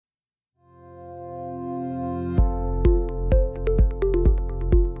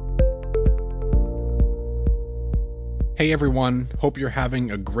Hey everyone, hope you're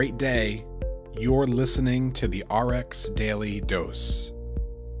having a great day. You're listening to the RX Daily Dose.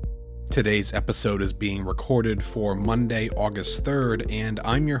 Today's episode is being recorded for Monday, August 3rd, and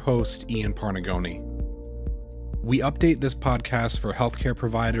I'm your host, Ian Parnagoni. We update this podcast for healthcare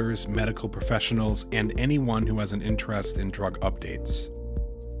providers, medical professionals, and anyone who has an interest in drug updates.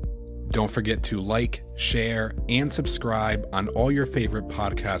 Don't forget to like, share, and subscribe on all your favorite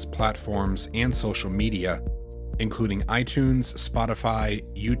podcast platforms and social media, including iTunes, Spotify,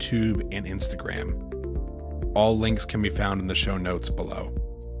 YouTube, and Instagram. All links can be found in the show notes below.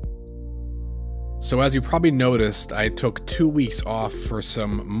 So as you probably noticed, I took 2 weeks off for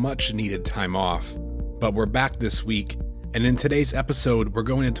some much needed time off, but we're back this week, and in today's episode, we're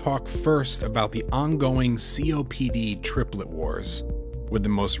going to talk first about the ongoing COPD triplet wars, with the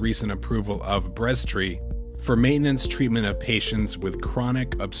most recent approval of Breztri for maintenance treatment of patients with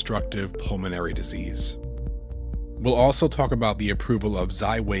chronic obstructive pulmonary disease. We'll also talk about the approval of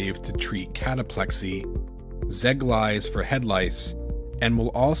Xywav to treat cataplexy, Xywav for head lice, and we'll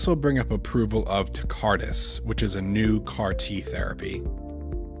also bring up approval of Tacardis, which is a new CAR T therapy.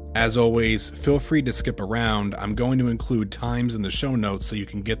 As always, feel free to skip around. I'm going to include times in the show notes so you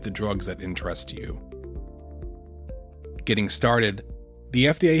can get the drugs that interest you. Getting started, the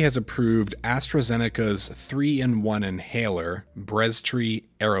FDA has approved AstraZeneca's 3-in-1 inhaler, Breztri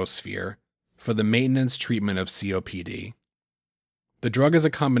Aerosphere, for the maintenance treatment of COPD. The drug is a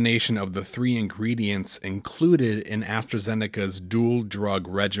combination of the 3 ingredients included in AstraZeneca's dual drug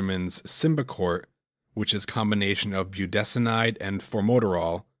regimens Symbicort, which is a combination of budesonide and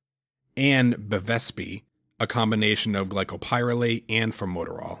formoterol, and Bevespi, a combination of glycopyrrolate and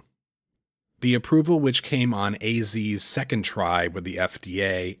formoterol. The approval, which came on AZ's second try with the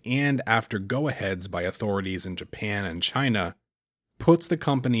FDA and after go-aheads by authorities in Japan and China, puts the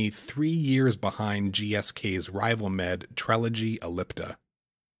company 3 years behind GSK's rival med Trelegy Ellipta.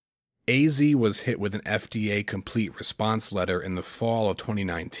 AZ was hit with an FDA complete response letter in the fall of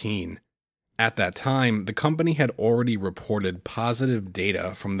 2019. At that time, the company had already reported positive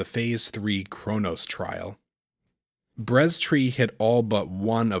data from the Phase 3 Kronos trial. Breztri hit all but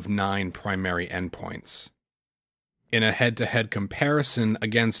 1 of 9 primary endpoints. In a head-to-head comparison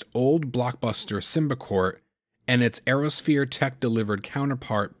against old blockbuster Symbicort and its Aerosphere tech-delivered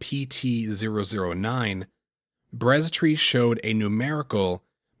counterpart PT009, Breztri showed a numerical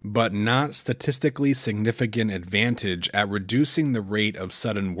but not statistically significant advantage at reducing the rate of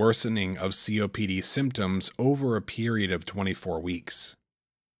sudden worsening of COPD symptoms over a period of 24 weeks.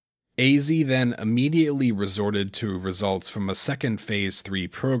 AZ then immediately resorted to results from a second Phase 3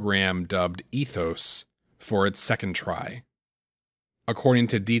 program dubbed Ethos for its second try. According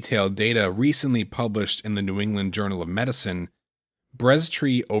to detailed data recently published in the New England Journal of Medicine,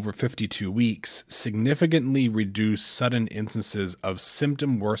 Breztri over 52 weeks significantly reduced sudden instances of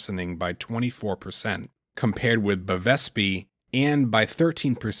symptom worsening by 24% compared with Bevespi and by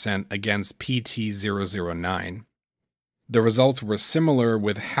 13% against PT009. The results were similar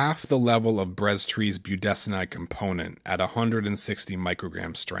with half the level of Breztri's budesonide component at 160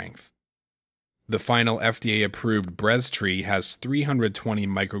 microgram strength. The final FDA-approved Breztri has 320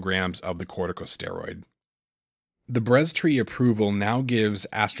 micrograms of the corticosteroid. The Breztri approval now gives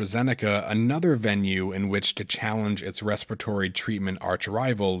AstraZeneca another venue in which to challenge its respiratory treatment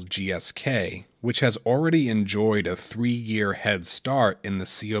arch-rival GSK, which has already enjoyed a 3-year head start in the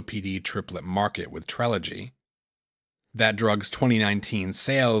COPD triplet market with Trelegy. That drug's 2019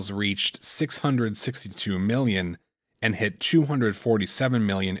 sales reached $662 million and hit $247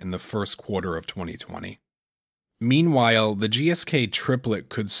 million in the first quarter of 2020. Meanwhile, the GSK triplet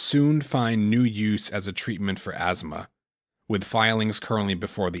could soon find new use as a treatment for asthma, with filings currently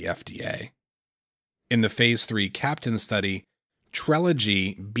before the FDA. In the Phase 3 Captain study,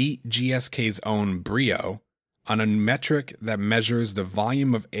 Trelegy beat GSK's own Brio on a metric that measures the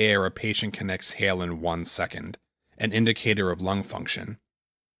volume of air a patient can exhale in 1 second, an indicator of lung function.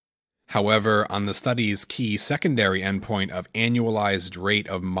 However, on the study's key secondary endpoint of annualized rate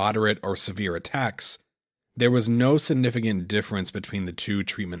of moderate or severe attacks, there was no significant difference between the two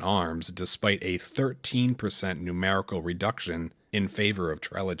treatment arms despite a 13% numerical reduction in favor of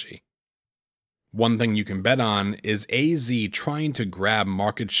Trelegy. One thing you can bet on is AZ trying to grab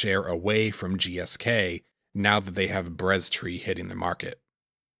market share away from GSK now that they have Breztri hitting the market.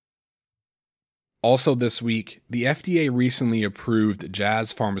 Also this week, the FDA recently approved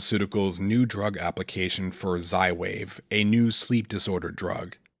Jazz Pharmaceuticals' new drug application for Xywav, a new sleep disorder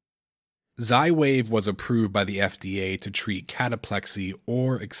drug. Xywav was approved by the FDA to treat cataplexy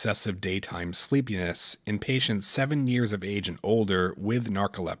or excessive daytime sleepiness in patients 7 years of age and older with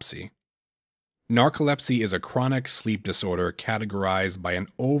narcolepsy. Narcolepsy is a chronic sleep disorder categorized by an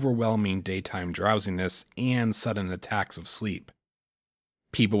overwhelming daytime drowsiness and sudden attacks of sleep.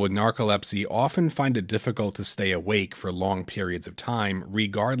 People with narcolepsy often find it difficult to stay awake for long periods of time,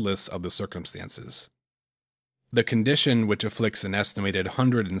 regardless of the circumstances. The condition, which afflicts an estimated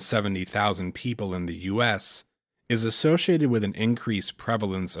 170,000 people in the U.S., is associated with an increased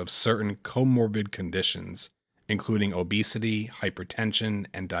prevalence of certain comorbid conditions, including obesity, hypertension,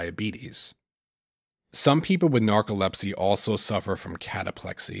 and diabetes. Some people with narcolepsy also suffer from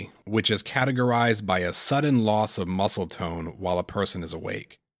cataplexy, which is categorized by a sudden loss of muscle tone while a person is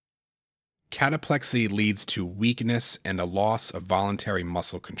awake. Cataplexy leads to weakness and a loss of voluntary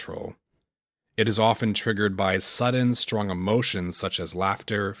muscle control. It is often triggered by sudden, strong emotions such as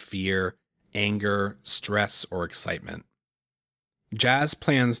laughter, fear, anger, stress, or excitement. Jazz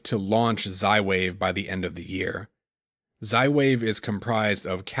plans to launch Xywav by the end of the year. Xywav is comprised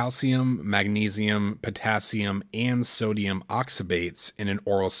of calcium, magnesium, potassium, and sodium oxybates in an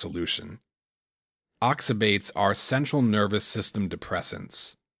oral solution. Oxybates are central nervous system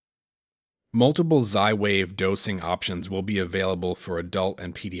depressants. Multiple Xywav dosing options will be available for adult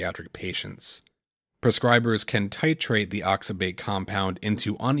and pediatric patients. Prescribers can titrate the oxybate compound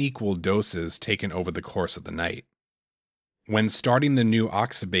into unequal doses taken over the course of the night. When starting the new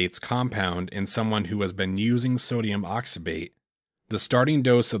oxybates compound in someone who has been using sodium oxybate, the starting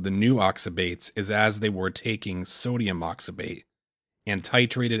dose of the new oxybates is as they were taking sodium oxybate, and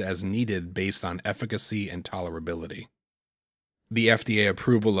titrated as needed based on efficacy and tolerability. The FDA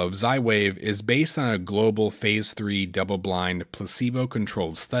approval of Xywav is based on a global Phase 3 double-blind,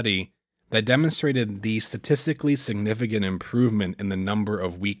 placebo-controlled study that demonstrated the statistically significant improvement in the number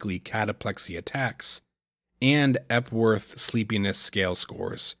of weekly cataplexy attacks and Epworth Sleepiness Scale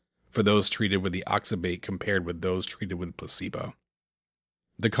scores for those treated with the oxybate compared with those treated with placebo.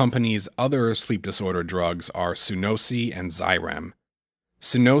 The company's other sleep disorder drugs are Sunosi and Xyrem.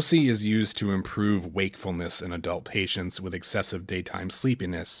 Sunosi is used to improve wakefulness in adult patients with excessive daytime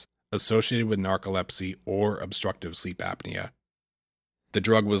sleepiness associated with narcolepsy or obstructive sleep apnea. The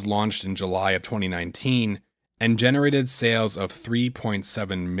drug was launched in July of 2019 and generated sales of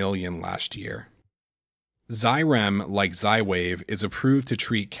 $3.7 million last year. Xyrem, like Xywav, is approved to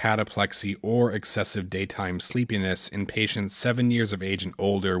treat cataplexy or excessive daytime sleepiness in patients 7 years of age and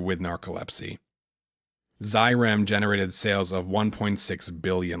older with narcolepsy. Xyrem generated sales of $1.6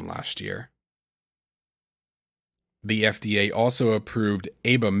 billion last year. The FDA also approved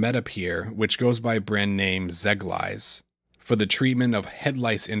abemedipir, which goes by brand name Xeglyze, for the treatment of head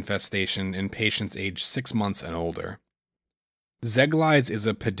lice infestation in patients aged 6 months and older. Xeglyze is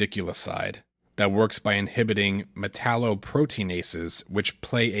a pediculicide that works by inhibiting metalloproteinases, which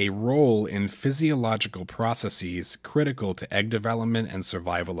play a role in physiological processes critical to egg development and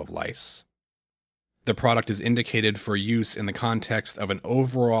survival of lice. The product is indicated for use in the context of an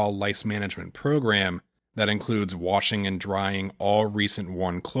overall lice management program that includes washing and drying all recent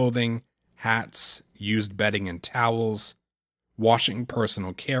worn clothing, hats, used bedding and towels, washing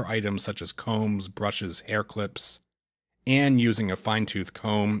personal care items such as combs, brushes, hair clips, and using a fine-tooth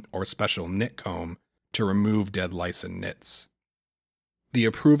comb or special knit comb to remove dead lice and nits. The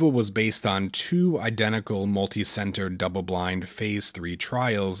approval was based on 2 identical multi-center double-blind Phase 3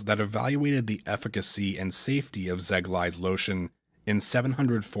 trials that evaluated the efficacy and safety of Xeglyze lotion in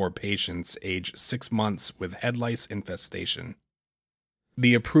 704 patients aged 6 months with head lice infestation.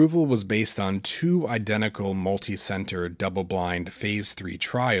 The approval was based on 2 identical multi-center double-blind Phase 3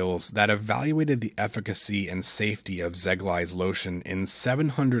 trials that evaluated the efficacy and safety of Xeglyze lotion in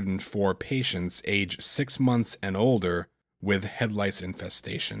 704 patients aged 6 months and older with head lice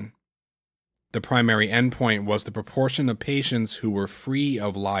infestation. The primary endpoint was the proportion of patients who were free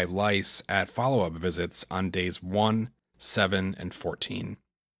of live lice at follow-up visits on days 1, 7, and 14.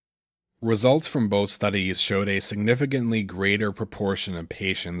 Results from both studies showed a significantly greater proportion of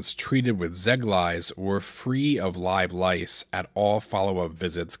patients treated with Xeglyze were free of live lice at all follow-up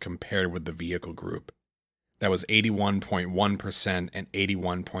visits compared with the vehicle group. That was 81.1% and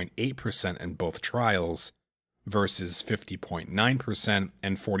 81.8% in both trials, versus 50.9%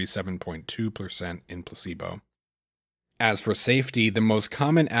 and 47.2% in placebo. As for safety, the most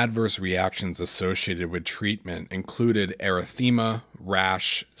common adverse reactions associated with treatment included erythema,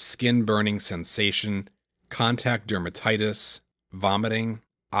 rash, skin burning sensation, contact dermatitis, vomiting,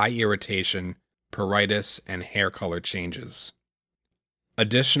 eye irritation, pruritus, and hair color changes.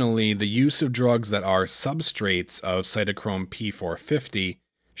 Additionally, the use of drugs that are substrates of cytochrome P450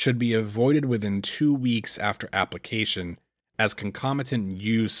 should be avoided within 2 weeks after application, as concomitant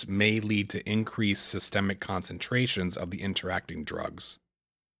use may lead to increased systemic concentrations of the interacting drugs.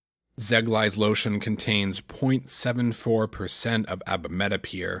 Xywav lotion contains 0.74% of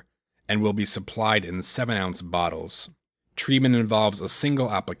abimidopyr and will be supplied in 7-ounce bottles. Treatment involves a single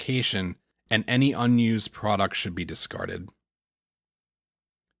application, and any unused product should be discarded.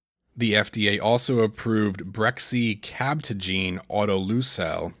 The FDA also approved Breztri cabtagene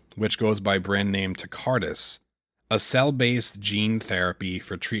autoleucel, which goes by brand name Tacardis, a cell-based gene therapy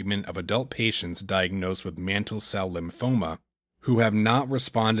for treatment of adult patients diagnosed with mantle cell lymphoma who have not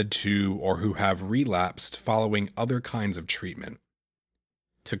responded to or who have relapsed following other kinds of treatment.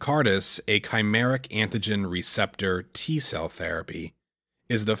 Tacardis, a chimeric antigen receptor T-cell therapy,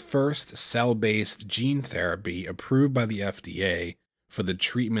 is the first cell-based gene therapy approved by the FDA for the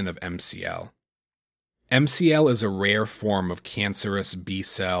treatment of MCL. MCL is a rare form of cancerous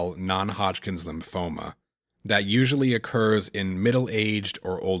B-cell non-Hodgkin's lymphoma that usually occurs in middle-aged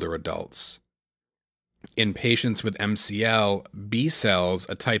or older adults. In patients with MCL, B cells,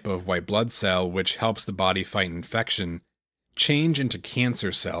 a type of white blood cell which helps the body fight infection, change into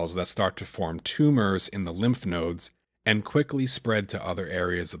cancer cells that start to form tumors in the lymph nodes and quickly spread to other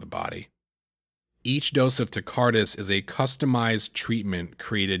areas of the body. Each dose of Tacardis is a customized treatment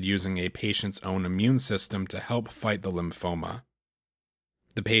created using a patient's own immune system to help fight the lymphoma.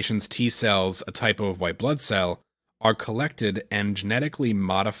 The patient's T cells, a type of white blood cell, are collected and genetically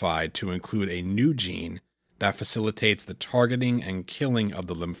modified to include a new gene that facilitates the targeting and killing of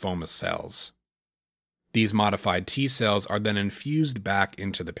the lymphoma cells. These modified T cells are then infused back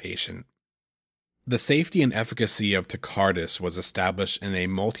into the patient. The safety and efficacy of Tacardis was established in a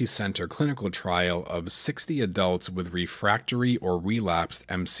multi-center clinical trial of 60 adults with refractory or relapsed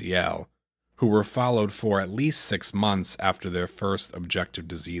MCL, who were followed for at least 6 months after their first objective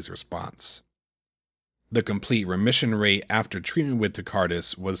disease response. The complete remission rate after treatment with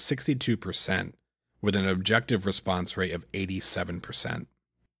Tacardis was 62%, with an objective response rate of 87%.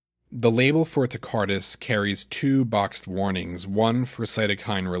 The label for Tacardis carries 2 boxed warnings, one for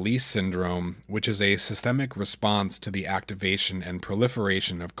cytokine release syndrome, which is a systemic response to the activation and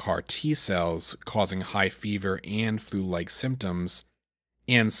proliferation of CAR T cells causing high fever and flu-like symptoms,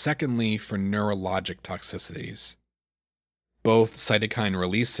 and secondly for neurologic toxicities. Both cytokine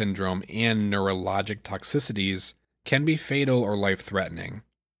release syndrome and neurologic toxicities can be fatal or life-threatening.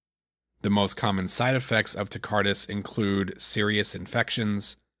 The most common side effects of Tacardis include serious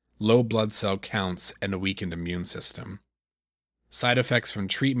infections, low blood cell counts, and a weakened immune system. Side effects from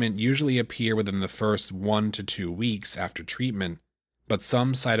treatment usually appear within the first 1 to 2 weeks after treatment, but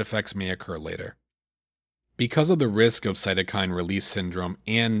some side effects may occur later. Because of the risk of cytokine release syndrome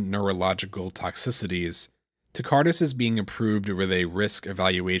and neurological toxicities, Tacardis is being approved with a risk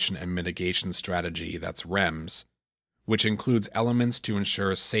evaluation and mitigation strategy that's REMS, which includes elements to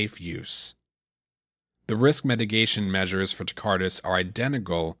ensure safe use. The risk mitigation measures for Tacardis are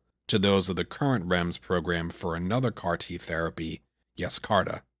identical to those of the current REMS program for another CAR T therapy,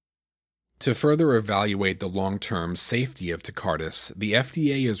 Yescarta. To further evaluate the long-term safety of Tacardis, the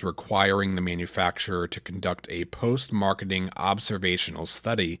FDA is requiring the manufacturer to conduct a post-marketing observational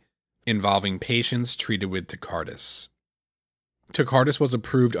study involving patients treated with Tacardis. Tacardis was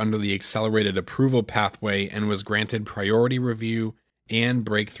approved under the accelerated approval pathway and was granted priority review and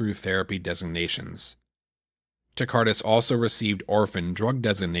breakthrough therapy designations. Tacardis also received orphan drug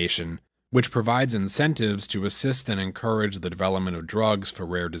designation, which provides incentives to assist and encourage the development of drugs for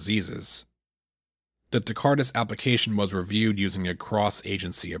rare diseases. The Tacardis application was reviewed using a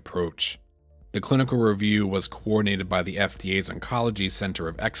cross-agency approach. The clinical review was coordinated by the FDA's Oncology Center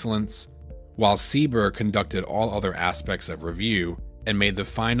of Excellence, while CBER conducted all other aspects of review and made the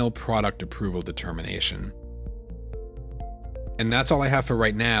final product approval determination. And that's all I have for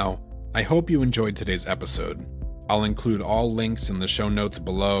right now. I hope you enjoyed today's episode. I'll include all links in the show notes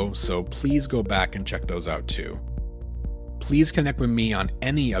below, so please go back and check those out too. Please connect with me on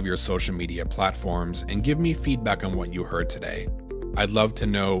any of your social media platforms and give me feedback on what you heard today. I'd love to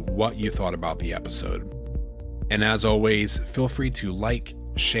know what you thought about the episode. And as always, feel free to like,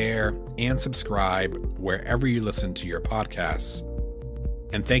 share, and subscribe wherever you listen to your podcasts.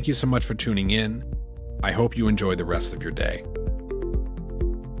 And thank you so much for tuning in. I hope you enjoy the rest of your day.